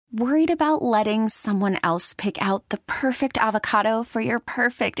Worried about letting someone else pick out the perfect avocado for your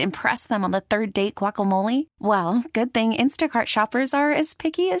perfect impress them on the third date guacamole? Well, good thing Instacart shoppers are as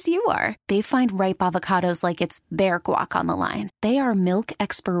picky as you are. They find ripe avocados like it's their guac on the line. They are milk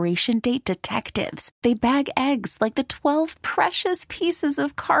expiration date detectives. They bag eggs like the 12 precious pieces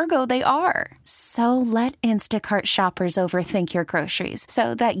of cargo they are. So let Instacart shoppers overthink your groceries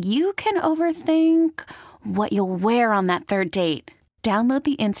so that you can overthink what you'll wear on that third date. Download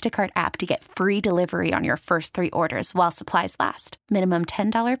the Instacart app to get free delivery on your first 3 orders while supplies last. Minimum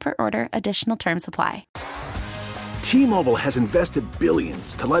 $10 per order. Additional terms apply. T-Mobile has invested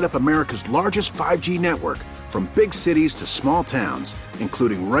billions to light up America's largest 5G network, from big cities to small towns,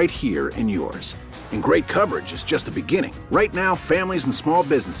 including right here in yours. And great coverage is just the beginning. Right now, families and small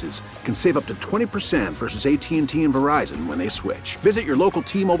businesses can save up to 20% versus AT&T and Verizon when they switch. Visit your local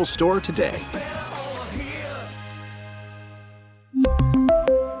T-Mobile store today.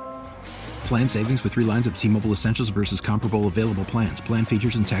 Plan savings with 3 lines of T-Mobile Essentials versus comparable available plans. Plan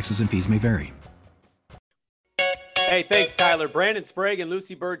features and taxes and fees may vary. Hey, thanks, Tyler. Brandon Sprague and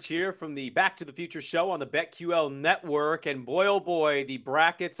Lucy Burge here from the Back to the Future show on the BetQL network. And boy, oh boy, the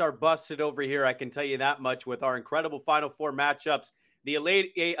brackets are busted over here. I can tell you that much with our incredible Final Four matchups. The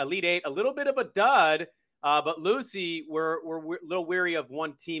Elite Eight, a little bit of a dud. But Lucy, we're a little weary of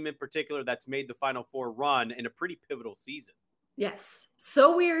one team in particular that's made the Final Four run in a pretty pivotal season. Yes.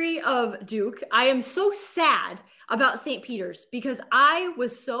 So weary of Duke. I am so sad about St. Peter's because I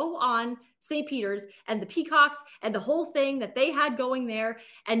was so on St. Peter's and the Peacocks and the whole thing that they had going there.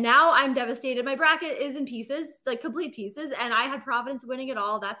 And now I'm devastated. My bracket is in pieces, like complete pieces. And I had Providence winning it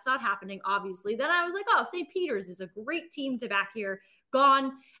all. That's not happening, obviously. Then I was like, oh, St. Peter's is a great team to back here.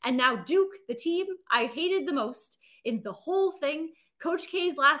 Gone. And now Duke, the team I hated the most in the whole thing. Coach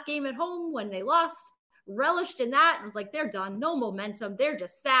K's last game at home when they lost, relished in that and was like, they're done. No momentum. They're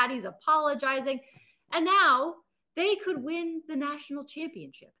just sad. He's apologizing. And now they could win the national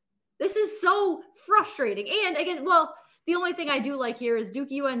championship. This is so frustrating. And again, well, the only thing I do like here is Duke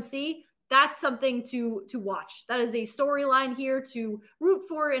UNC. That's something to watch. That is a storyline here to root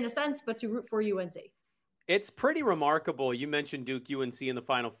for in a sense, but to root for UNC. It's pretty remarkable. You mentioned Duke UNC in the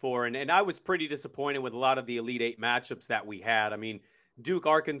Final Four, and I was pretty disappointed with a lot of the Elite Eight matchups that we had. I mean, Duke,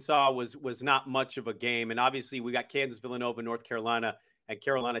 Arkansas was not much of a game. And obviously we got Kansas, Villanova, North Carolina, and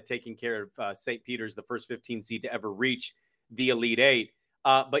Carolina taking care of St. Peter's, the first 15 seed to ever reach the Elite Eight.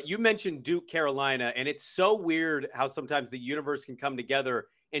 But you mentioned Duke, Carolina, and it's so weird how sometimes the universe can come together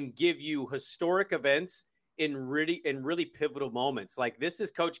and give you historic events in really pivotal moments. Like this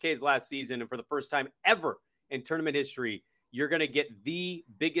is Coach K's last season, and for the first time ever in tournament history, you're going to get the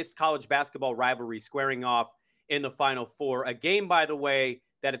biggest college basketball rivalry squaring off in the Final Four. A game, by the way,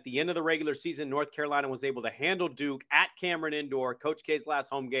 that at the end of the regular season, North Carolina was able to handle Duke at Cameron Indoor. Coach K's last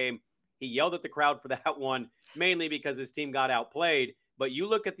home game, he yelled at the crowd for that one, mainly because his team got outplayed. But you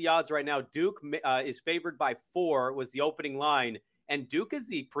look at the odds right now, Duke is favored by 4, was the opening line. And Duke is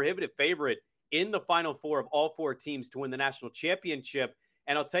the prohibitive favorite in the Final Four of all 4 teams to win the national championship.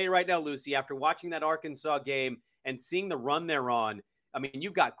 And I'll tell you right now, Lucy, after watching that Arkansas game and seeing the run they're on, I mean,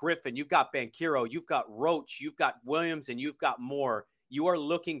 you've got Griffin, you've got Banchero, you've got Roach, you've got Williams, and you've got more. You are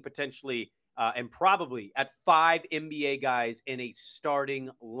looking potentially and probably at 5 NBA guys in a starting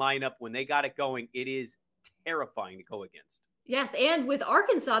lineup. When they got it going, it is terrifying to go against. Yes, and with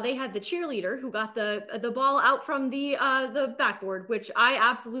Arkansas, they had the cheerleader who got the ball out from the backboard, which I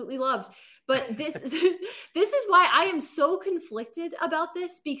absolutely loved. But this this is why I am so conflicted about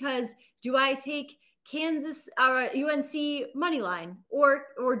this, because do I take Kansas UNC money line or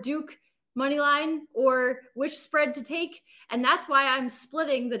Duke money line, or which spread to take? And that's why I'm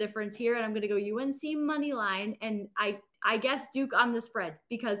splitting the difference here, and I'm going to go UNC money line, and I guess Duke on the spread,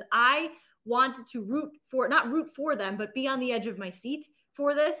 because I want to not root for them, but be on the edge of my seat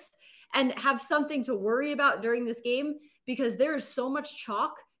for this and have something to worry about during this game, because there is so much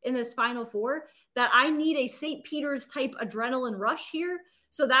chalk in this Final Four that I need a St. Peter's type adrenaline rush here.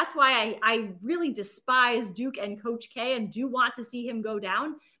 So that's why I really despise Duke and Coach K and do want to see him go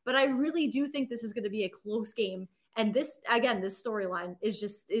down. But I really do think this is going to be a close game. And this storyline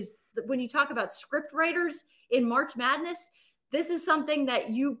is when you talk about script writers in March Madness, this is something that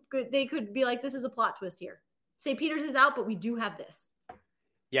they could be like, this is a plot twist here. St. Peter's is out, but we do have this.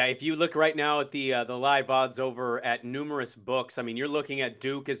 Yeah, if you look right now at the live odds over at numerous books, I mean, you're looking at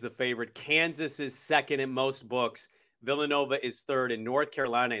Duke as the favorite. Kansas is second in most books. Villanova is third, and North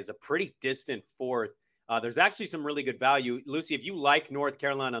Carolina is a pretty distant fourth. There's actually some really good value. Lucy, if you like North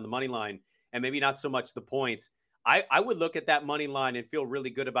Carolina on the money line and maybe not so much the points, I would look at that money line and feel really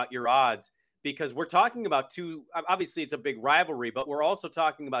good about your odds, because we're talking about two, obviously it's a big rivalry, but we're also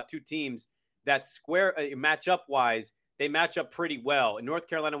talking about two teams that matchup wise, they match up pretty well. And North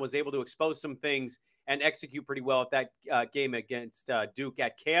Carolina was able to expose some things and execute pretty well at that game against Duke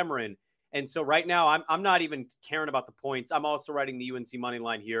at Cameron. And so right now, I'm not even caring about the points. I'm also writing the UNC money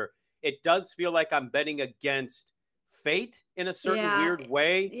line here. It does feel like I'm betting against fate in a certain weird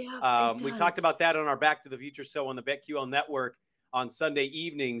way. Yeah, we talked about that on our Back to the Future show on the BetQL Network on Sunday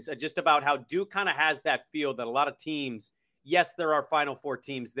evenings, just about how Duke kind of has that feel that a lot of teams, yes, there are Final Four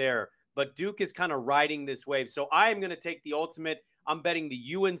teams there, but Duke is kind of riding this wave. So I am going to take the ultimate. I'm betting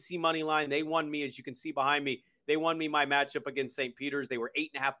the UNC money line. They won me, as you can see behind me. They won me my matchup against St. Peter's. They were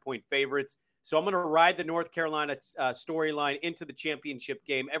 8.5-point favorites. So I'm going to ride the North Carolina storyline into the championship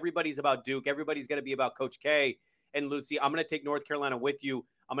game. Everybody's about Duke. Everybody's going to be about Coach K and Lucy. I'm going to take North Carolina with you.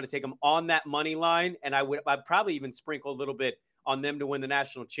 I'm going to take them on that money line, and I'd probably even sprinkle a little bit on them to win the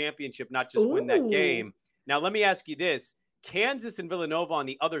national championship, not just win that game. Now, let me ask you this. Kansas and Villanova on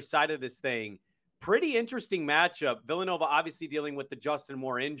the other side of this thing, pretty interesting matchup. Villanova obviously dealing with the Justin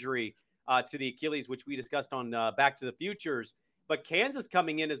Moore injury to the Achilles, which we discussed on Back to the Futures. But Kansas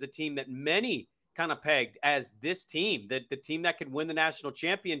coming in as a team that many kind of pegged as this team, the team that could win the national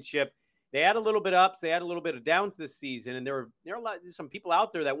championship. They had a little bit of ups, they had a little bit of downs this season, and there were some people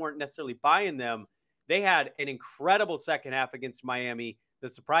out there that weren't necessarily buying them. They had an incredible second half against Miami, the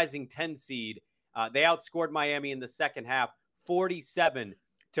surprising 10 seed. They outscored Miami in the second half, 47-15.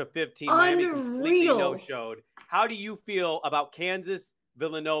 Miami completely no-showed. How do you feel about Kansas,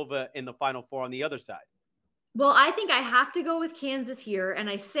 Villanova in the Final Four on the other side? Well, I think I have to go with Kansas here. And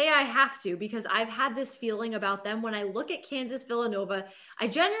I say I have to because I've had this feeling about them. When I look at Kansas Villanova, I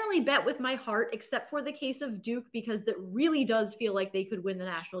generally bet with my heart, except for the case of Duke, because that really does feel like they could win the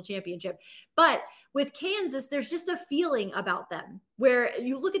national championship. But with Kansas, there's just a feeling about them where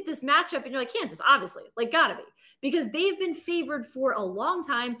you look at this matchup and you're like, Kansas, obviously, like gotta be, because they've been favored for a long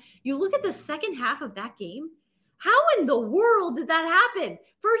time. You look at the second half of that game. How in the world did that happen?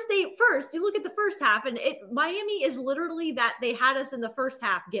 First, you look at the first half, and Miami is literally that they had us in the first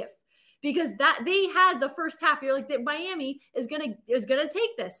half gif, because that they had the first half. You're like, that Miami is gonna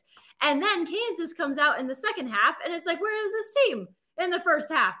take this, and then Kansas comes out in the second half, and it's like, where is this team in the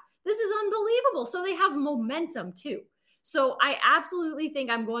first half? This is unbelievable. So they have momentum too. So I absolutely think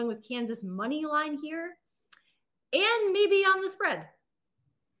I'm going with Kansas money line here, and maybe on the spread.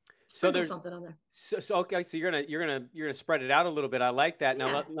 So there's something on there. So okay, so you're gonna spread it out a little bit. I like that.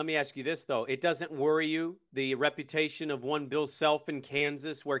 Now let me ask you this though: it doesn't worry you the reputation of one Bill Self in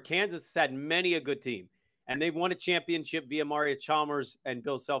Kansas, where Kansas has had many a good team, and they've won a championship via Mario Chalmers and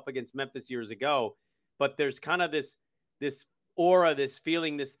Bill Self against Memphis years ago. But there's kind of this aura, this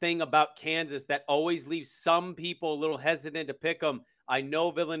feeling, this thing about Kansas that always leaves some people a little hesitant to pick them. I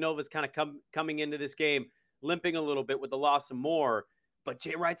know Villanova's kind of coming into this game limping a little bit with the loss of Moore. But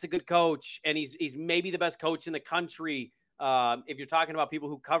Jay Wright's a good coach, and he's maybe the best coach in the country. If you're talking about people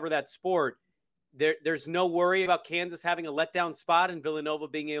who cover that sport, there's no worry about Kansas having a letdown spot and Villanova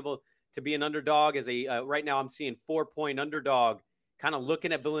being able to be an underdog as right now I'm seeing 4-point underdog, kind of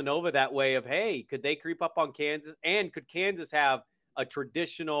looking at Villanova that way of, hey, could they creep up on Kansas? And could Kansas have a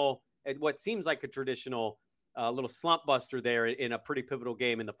traditional, what seems like a traditional little slump buster there in a pretty pivotal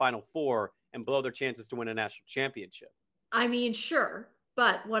game in the Final Four and blow their chances to win a national championship? I mean, sure.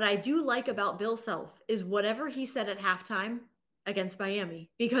 But what I do like about Bill Self is whatever he said at halftime against Miami,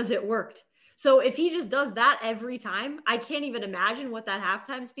 because it worked. So if he just does that every time, I can't even imagine what that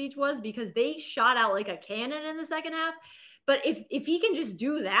halftime speech was, because they shot out like a cannon in the second half. But if he can just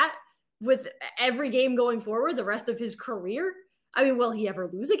do that with every game going forward, the rest of his career, I mean, will he ever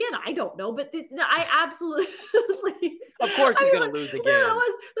lose again? I don't know, but I absolutely. Of course, he's going to lose again. That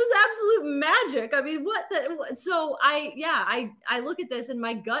was absolute magic. I mean, so I look at this and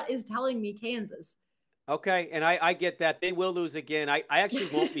my gut is telling me Kansas. Okay, and I get that they will lose again. I actually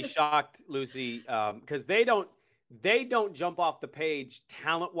won't be shocked, Lucy, because they don't jump off the page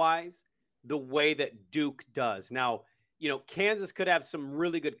talent-wise the way that Duke does. Now, Kansas could have some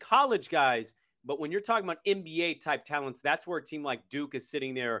really good college guys. But when you're talking about NBA-type talents, that's where a team like Duke is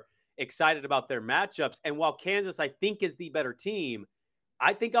sitting there excited about their matchups. And while Kansas, I think, is the better team,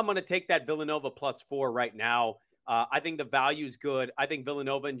 I think I'm going to take that Villanova +4 right now. I think the value's good. I think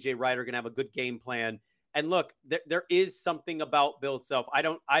Villanova and Jay Wright are going to have a good game plan. And look, there is something about Bill Self. I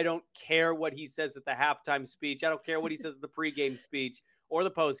don't care what he says at the halftime speech. I don't care what he says at the pregame speech or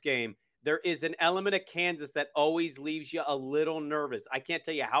the postgame. There is an element of Kansas that always leaves you a little nervous. I can't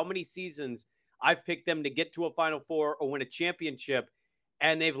tell you how many seasons I've picked them to get to a Final Four or win a championship,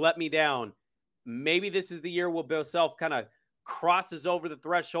 and they've let me down. Maybe this is the year where Bill Self kind of crosses over the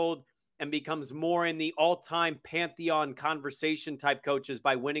threshold and becomes more in the all-time pantheon conversation type coaches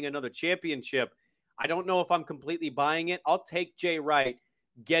by winning another championship. I don't know if I'm completely buying it. I'll take Jay Wright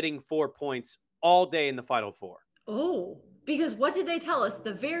getting 4 points all day in the Final Four. Oh, because what did they tell us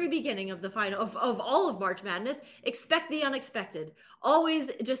the very beginning of the final of all of March Madness? Expect the unexpected.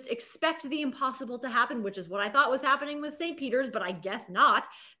 Always just expect the impossible to happen, which is what I thought was happening with St. Peter's, but I guess not.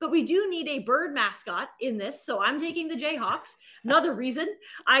 But we do need a bird mascot in this, so I'm taking the Jayhawks. Another reason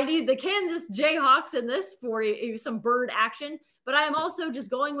I need the Kansas Jayhawks in this for some bird action. But I am also just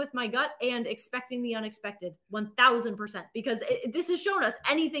going with my gut and expecting the unexpected 1000%, because this has shown us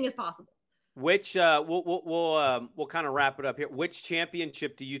anything is possible. Which we'll kind of wrap it up here. Which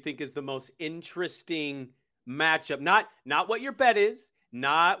championship do you think is the most interesting matchup? Not what your bet is,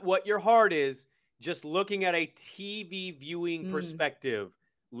 not what your heart is, just looking at a TV viewing perspective.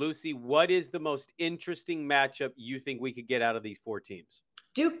 Lucy, what is the most interesting matchup you think we could get out of these 4 teams?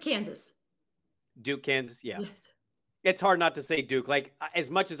 Duke, Kansas. Duke, Kansas, yeah. Yes. It's hard not to say Duke. Like, as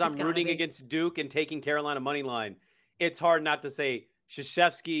much as I'm rooting against Duke and taking Carolina money line, it's hard not to say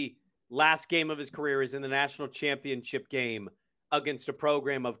Krzyzewski, last game of his career, is in the national championship game against a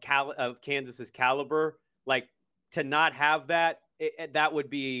program of Kansas's caliber. Like, to not have that, that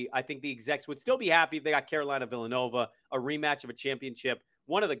would be, I think the execs would still be happy if they got Carolina Villanova, a rematch of a championship,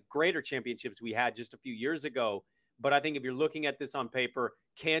 one of the greater championships we had just a few years ago. But I think if you're looking at this on paper,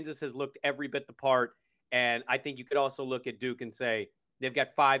 Kansas has looked every bit the part. And I think you could also look at Duke and say they've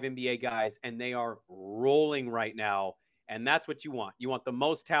got 5 NBA guys and they are rolling right now. And that's what you want. You want the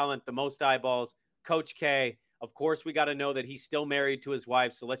most talent, the most eyeballs. Coach K, of course, we got to know that he's still married to his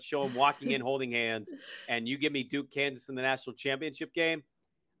wife. So let's show him walking in, holding hands. And you give me Duke, Kansas in the national championship game,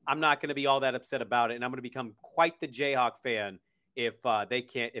 I'm not going to be all that upset about it. And I'm going to become quite the Jayhawk fan if they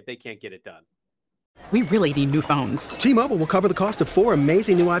can't get it done. We really need new phones. T-Mobile will cover the cost of 4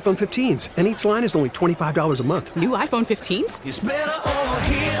 amazing new iPhone 15s, and each line is only $25 a month. New iPhone 15s? It's better over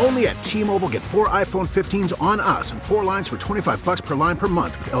here. Only at T-Mobile, get 4 iPhone 15s on us and 4 lines for $25 per line per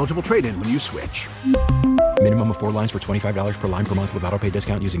month with eligible trade-in when you switch. Minimum of 4 lines for $25 per line per month with autopay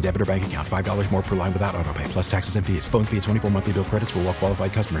discount using debit or bank account. $5 more per line without autopay, plus taxes and fees. Phone fee at 24 monthly bill credits for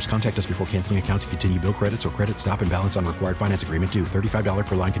well-qualified customers. Contact us before canceling account to continue bill credits or credit stop and balance on required finance agreement due. $35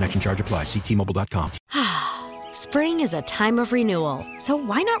 per line connection charge applies. See T-Mobile.com. Spring is a time of renewal, so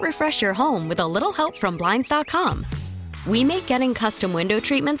why not refresh your home with a little help from Blinds.com? We make getting custom window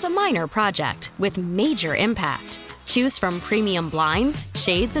treatments a minor project with major impact. Choose from premium blinds,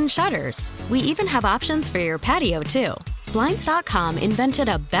 shades, and shutters. We even have options for your patio, too. Blinds.com invented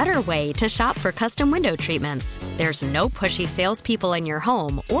a better way to shop for custom window treatments. There's no pushy salespeople in your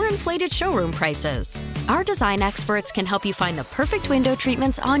home or inflated showroom prices. Our design experts can help you find the perfect window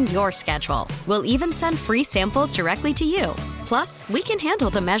treatments on your schedule. We'll even send free samples directly to you. Plus, we can handle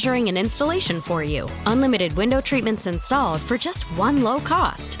the measuring and installation for you. Unlimited window treatments installed for just one low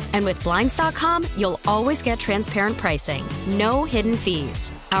cost. And with Blinds.com, you'll always get transparent pricing. No hidden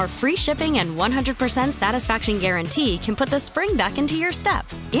fees. Our free shipping and 100% satisfaction guarantee can put the spring back into your step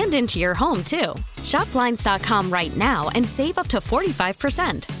and into your home, too. Shop Blinds.com right now and save up to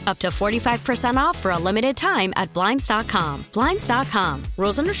 45%. Up to 45% off for a limited time at Blinds.com. Blinds.com.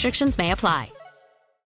 Rules and restrictions may apply.